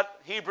idea of that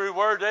Hebrew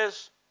word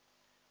is?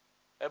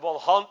 It will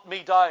hunt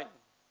me down.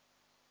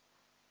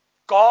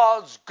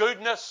 God's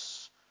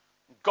goodness,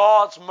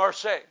 God's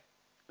mercy.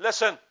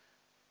 Listen,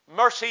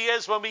 mercy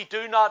is when we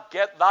do not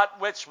get that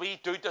which we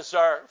do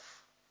deserve.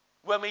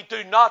 When we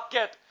do not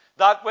get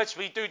that which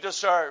we do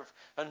deserve.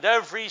 And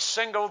every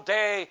single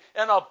day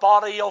in a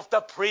body of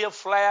depraved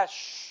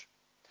flesh,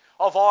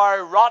 of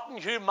our rotten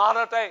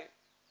humanity,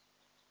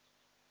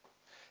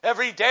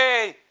 every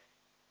day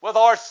with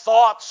our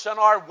thoughts and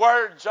our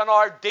words and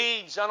our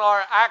deeds and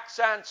our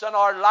accents and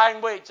our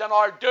language and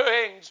our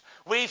doings,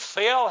 we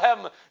fail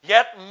him,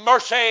 yet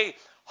mercy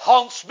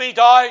hunts me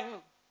down.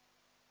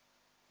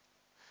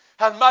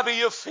 And maybe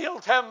you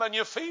failed him and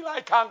you feel,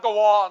 I can't go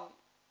on.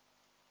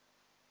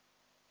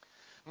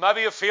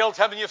 Maybe you failed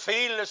him and you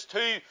feel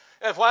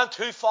it went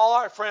too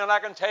far. Friend, I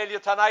can tell you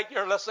tonight,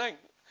 you're listening.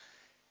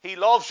 He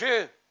loves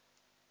you.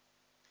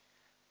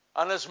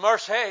 And his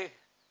mercy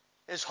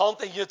is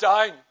hunting you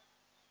down.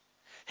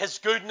 His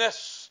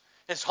goodness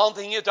is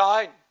hunting you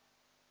down.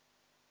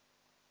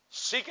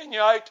 Seeking you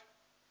out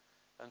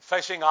and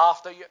fishing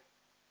after you.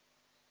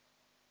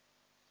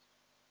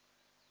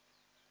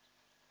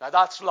 Now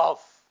that's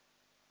love.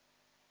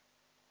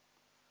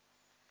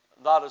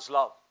 That is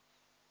love.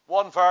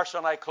 One verse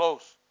and I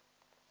close.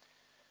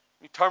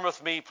 You turn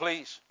with me,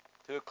 please,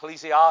 to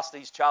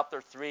Ecclesiastes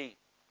chapter 3.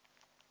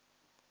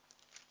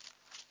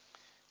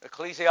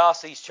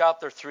 Ecclesiastes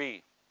chapter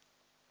 3.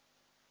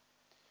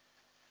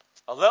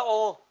 A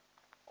little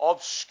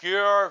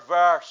obscure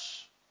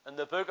verse in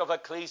the book of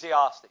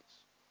Ecclesiastes.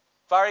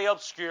 Very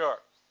obscure.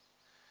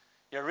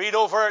 You read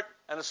over it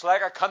and it's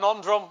like a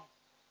conundrum.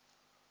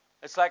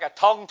 It's like a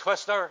tongue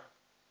twister.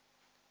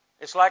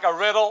 It's like a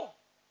riddle.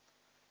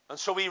 And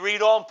so we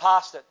read on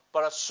past it.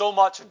 But it's so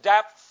much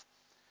depth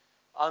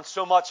and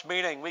so much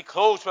meaning. We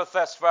close with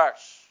this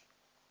verse.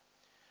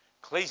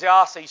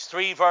 Ecclesiastes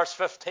 3 verse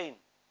 15.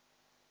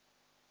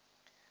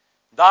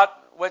 That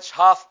which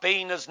hath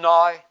been is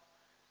now,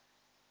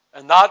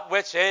 and that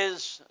which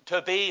is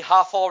to be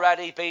hath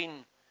already been,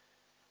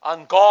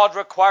 and God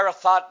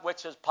requireth that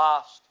which is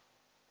past.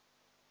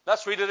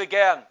 Let's read it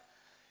again.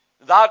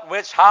 That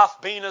which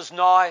hath been is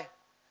now,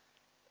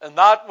 and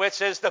that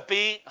which is to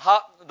be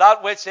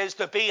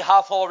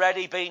hath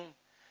already been,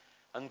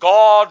 and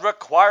God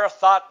requireth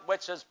that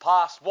which is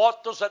past.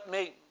 What does it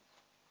mean?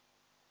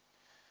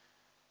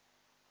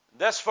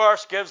 This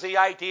verse gives the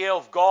idea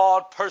of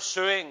God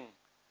pursuing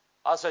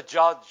as a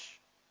judge.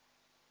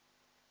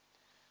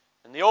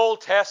 In the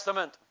Old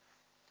Testament,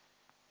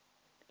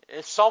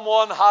 if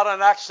someone had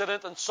an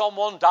accident and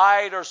someone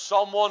died or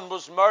someone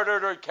was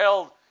murdered or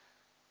killed,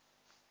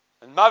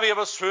 and maybe it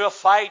was through a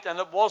fight and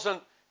it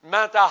wasn't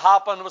meant to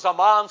happen, it was a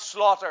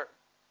manslaughter,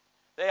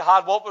 they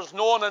had what was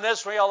known in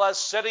Israel as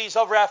cities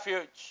of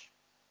refuge.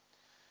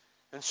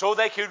 And so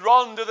they could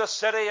run to the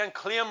city and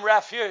claim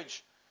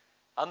refuge,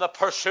 and the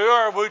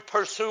pursuer would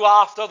pursue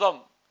after them.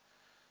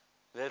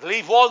 They'd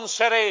leave one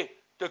city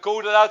to go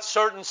to that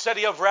certain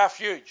city of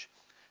refuge.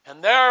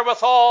 And there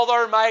with all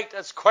their might,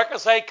 as quick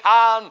as they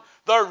can,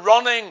 they're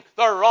running,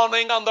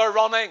 and they're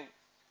running.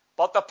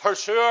 But the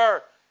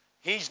pursuer,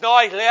 he's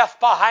now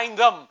left behind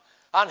them.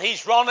 And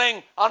he's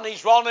running,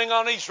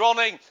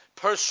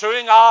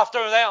 pursuing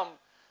after them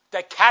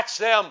to catch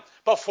them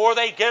before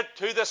they get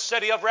to the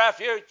city of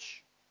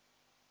refuge.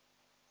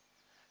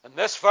 And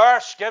this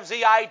verse gives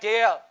the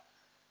idea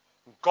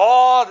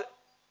God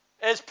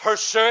is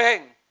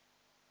pursuing.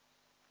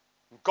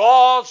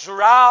 God's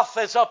wrath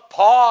is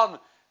upon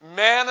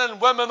men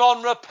and women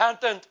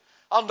unrepentant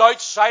and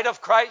outside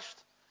of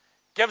Christ.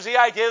 Gives the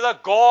idea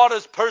that God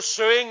is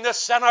pursuing the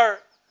sinner.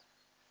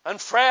 And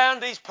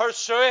friend, he's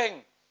pursuing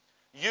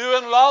you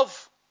in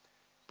love.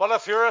 But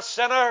if you're a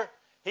sinner,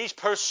 he's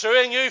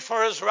pursuing you,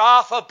 for his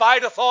wrath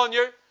abideth on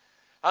you.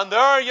 And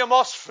there you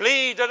must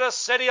flee to the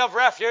city of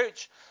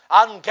refuge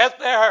and get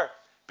there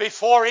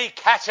before he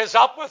catches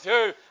up with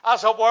you,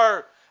 as it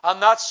were.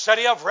 And that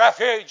city of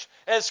refuge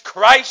is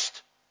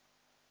Christ.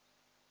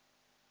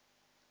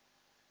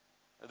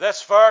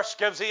 This verse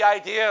gives the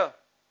idea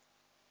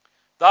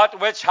that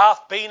which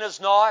hath been is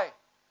now.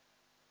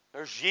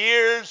 There's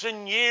years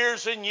and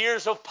years and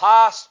years of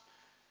past.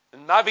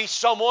 And maybe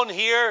someone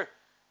here,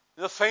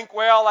 they think,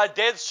 well, I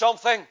did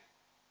something.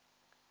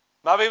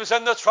 Maybe it was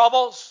in the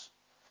Troubles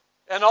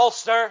in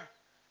Ulster.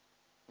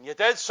 And you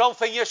did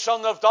something you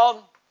shouldn't have done.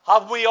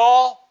 Have we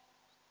all?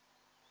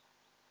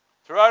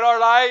 Throughout our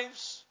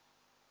lives.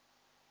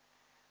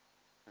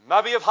 And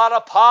maybe you've had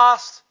a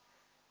past.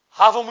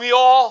 Haven't we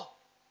all?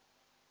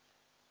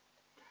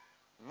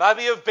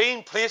 Maybe you've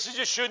been places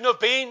you shouldn't have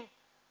been.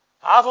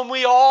 Haven't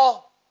we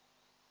all?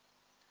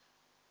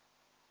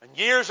 And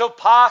years have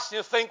passed and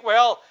you think,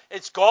 well,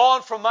 it's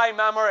gone from my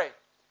memory.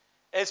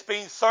 It's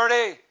been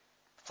 30,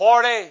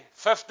 40,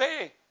 50,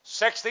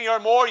 60 or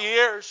more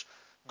years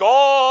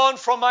gone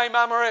from my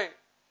memory.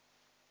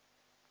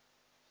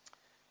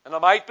 And it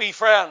might be,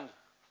 friend,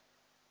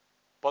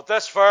 but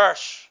this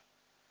verse,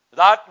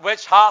 that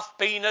which hath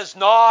been is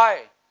now,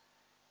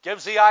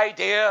 gives the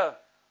idea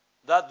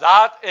that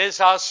that is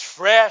as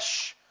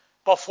fresh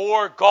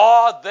before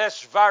God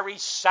this very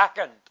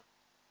second.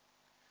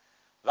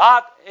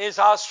 That is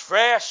as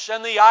fresh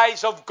in the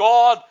eyes of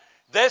God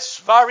this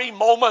very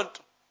moment.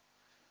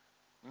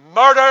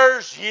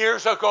 Murders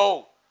years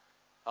ago.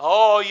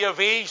 Oh, you've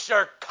eased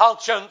your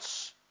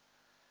conscience.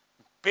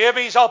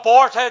 Babies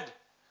aborted,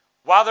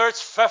 whether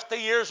it's 50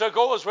 years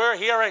ago as we're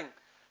hearing,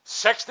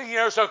 60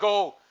 years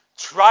ago,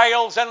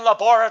 trials in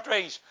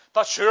laboratories.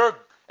 But sure,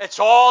 it's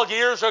all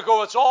years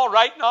ago. It's all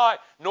right now.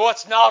 No,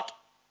 it's not.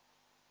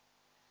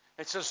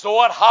 It's as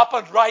though it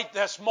happened right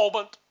this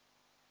moment.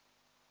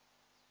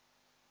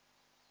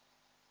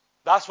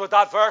 That's what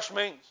that verse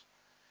means.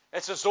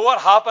 It's as though it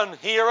happened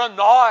here and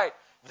now,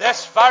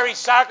 this very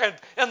second,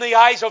 in the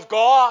eyes of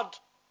God.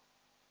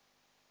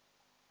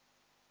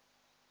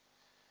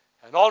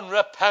 And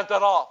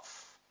unrepented of.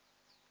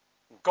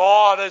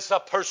 God is the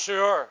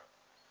pursuer.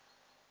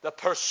 The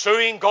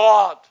pursuing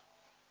God.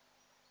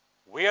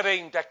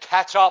 Waiting to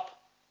catch up.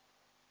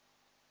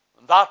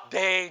 And that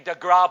day to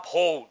grab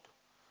hold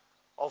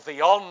of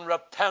the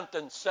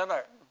unrepentant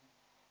sinner.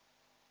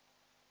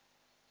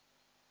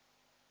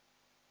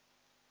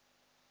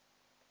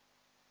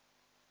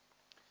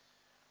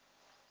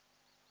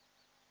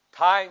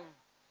 Time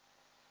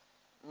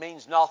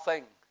means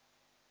nothing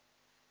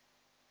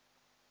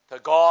to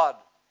God,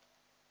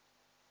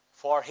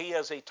 for he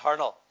is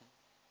eternal.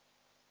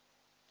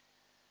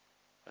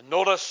 And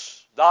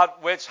notice,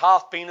 that which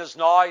hath been is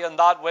now, and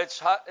that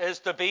which is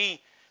to be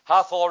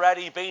hath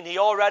already been. He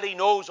already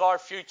knows our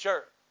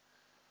future.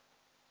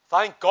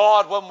 Thank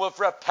God when we've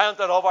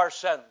repented of our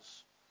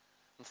sins.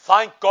 And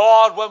thank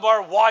God when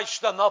we're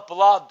washed in the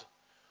blood.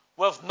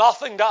 We've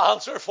nothing to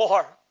answer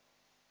for.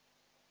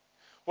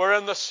 We're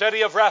in the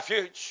city of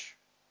refuge.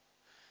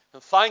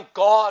 And thank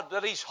God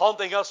that he's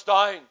hunting us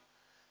down.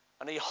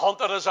 And he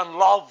hunted us in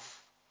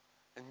love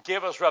and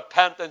gave us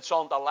repentance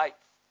unto life.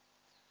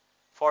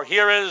 For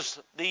here is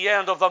the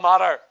end of the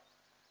matter.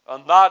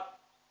 And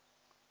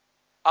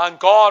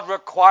God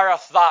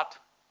requireth that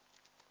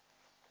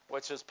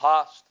which is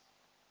past.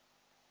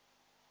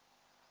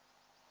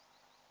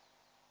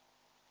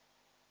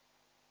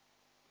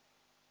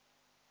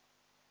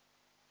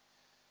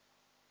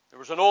 There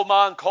was an old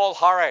man called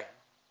Harry.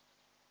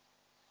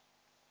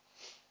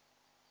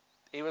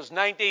 He was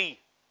 90,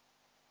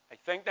 I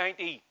think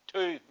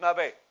 92,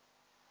 maybe.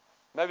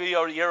 Maybe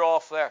you're a year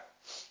off there.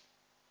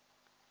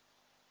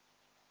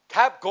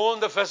 kept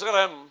going to visit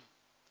him.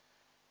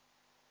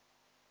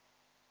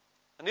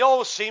 And he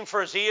always seemed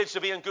for his age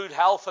to be in good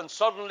health, and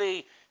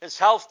suddenly his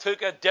health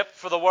took a dip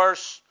for the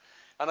worse.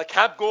 And I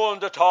kept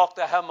going to talk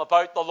to him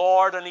about the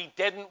Lord, and he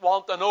didn't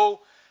want to know.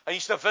 I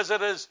used to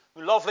visit his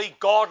lovely,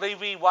 godly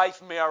wee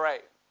wife, Mary.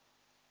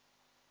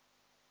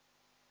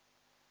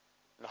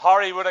 And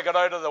Harry would have got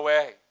out of the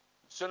way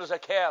as soon as I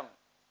came.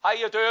 How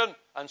you doing?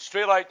 And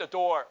straight out the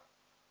door.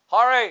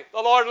 Harry,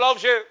 the Lord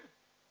loves you.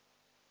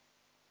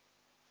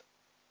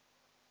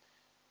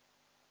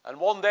 And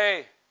one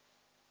day,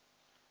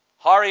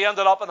 Harry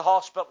ended up in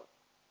hospital.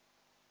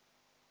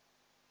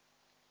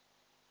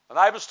 And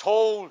I was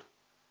told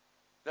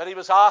that he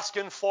was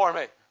asking for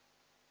me.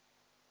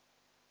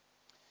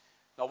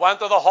 I went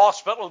to the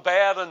hospital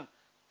bed, and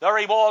there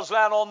he was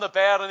laying on the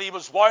bed, and he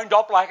was wound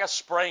up like a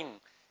spring.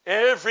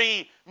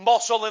 Every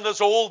muscle in his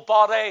old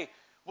body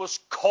was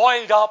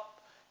coiled up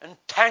and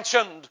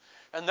tensioned,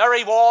 and there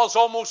he was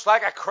almost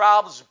like a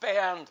crab's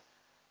bend.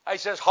 I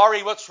says,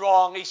 Harry, what's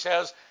wrong? He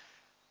says,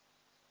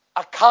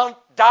 I can't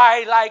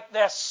die like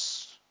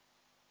this.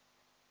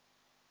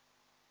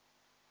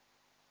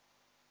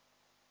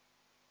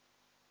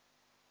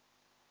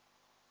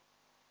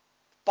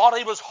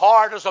 Body was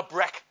hard as a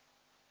brick.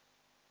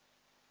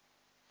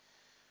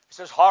 He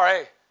says,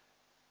 Harry,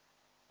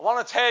 I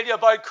want to tell you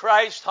about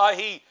Christ, how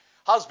he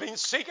has been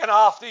seeking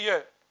after you.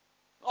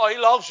 Oh, he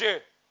loves you.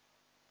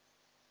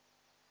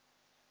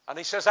 And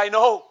he says, I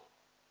know.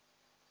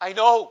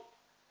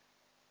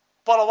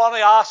 But I want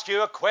to ask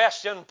you a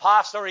question,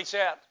 Pastor, he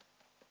said.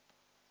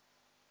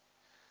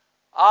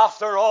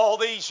 After all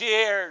these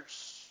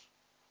years,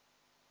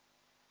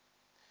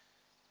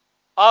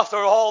 after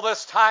all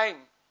this time,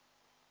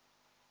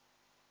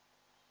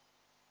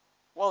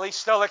 will he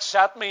still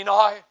accept me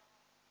now?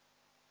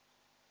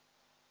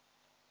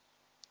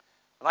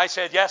 And I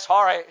said, yes,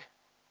 Harry,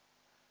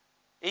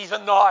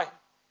 even now.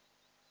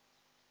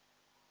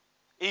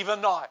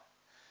 Even now.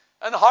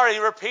 And Harry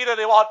repeated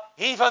what?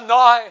 Even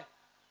now.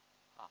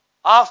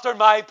 After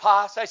my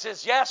past. I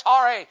says, yes,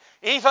 Harry,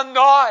 even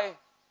now.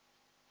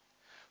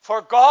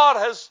 For God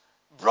has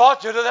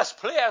brought you to this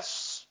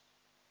place.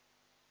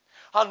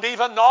 And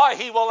even now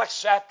he will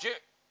accept you.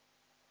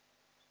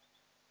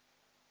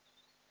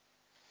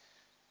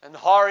 And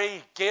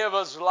Harry gave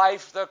his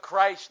life to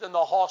Christ in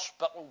the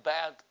hospital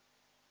bed.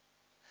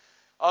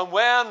 And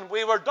when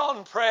we were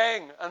done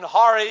praying and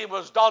Harry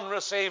was done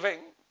receiving,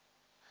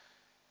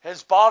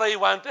 his body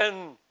went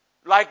in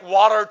like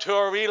water to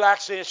a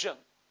relaxation.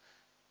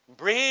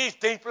 Breathed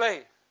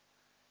deeply.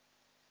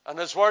 And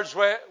his words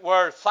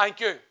were, thank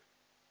you.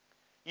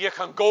 You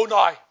can go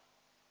now.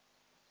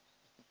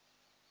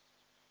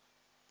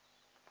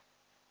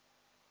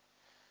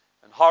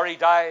 And Harry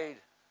died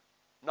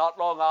not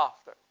long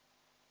after.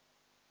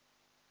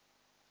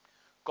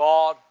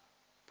 God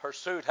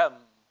pursued him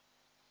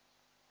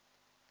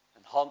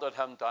and hunted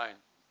him down.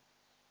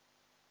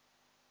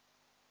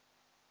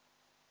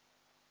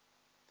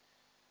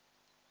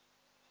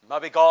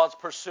 Maybe God's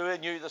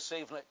pursuing you this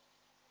evening,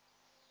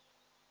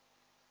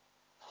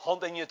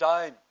 hunting you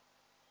down.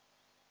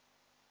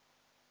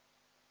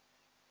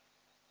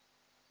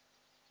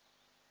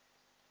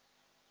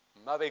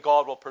 Maybe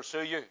God will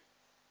pursue you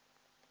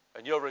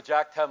and you'll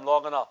reject him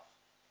long enough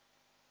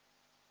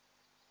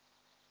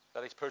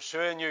that he's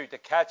pursuing you to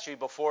catch you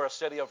before a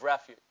city of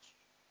refuge.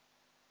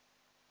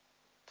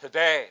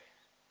 Today,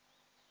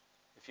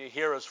 if you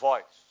hear his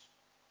voice,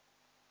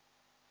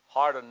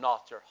 harden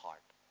not your heart.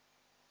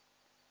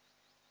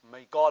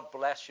 May God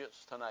bless you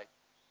tonight.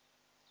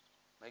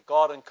 May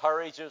God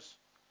encourage us.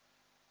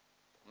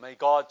 May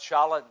God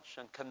challenge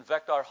and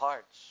convict our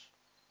hearts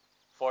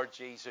for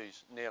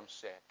Jesus' name's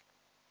sake.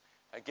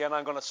 Again,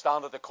 I'm going to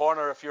stand at the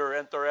corner. If you're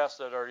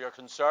interested or you're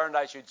concerned,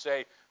 I should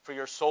say, for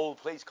your soul,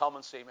 please come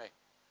and see me.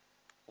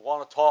 I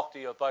want to talk to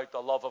you about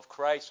the love of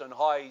Christ and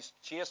how he's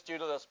chased you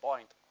to this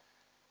point.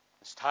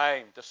 It's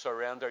time to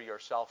surrender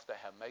yourself to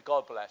him. May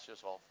God bless you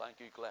all. Thank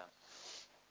you, Glenn.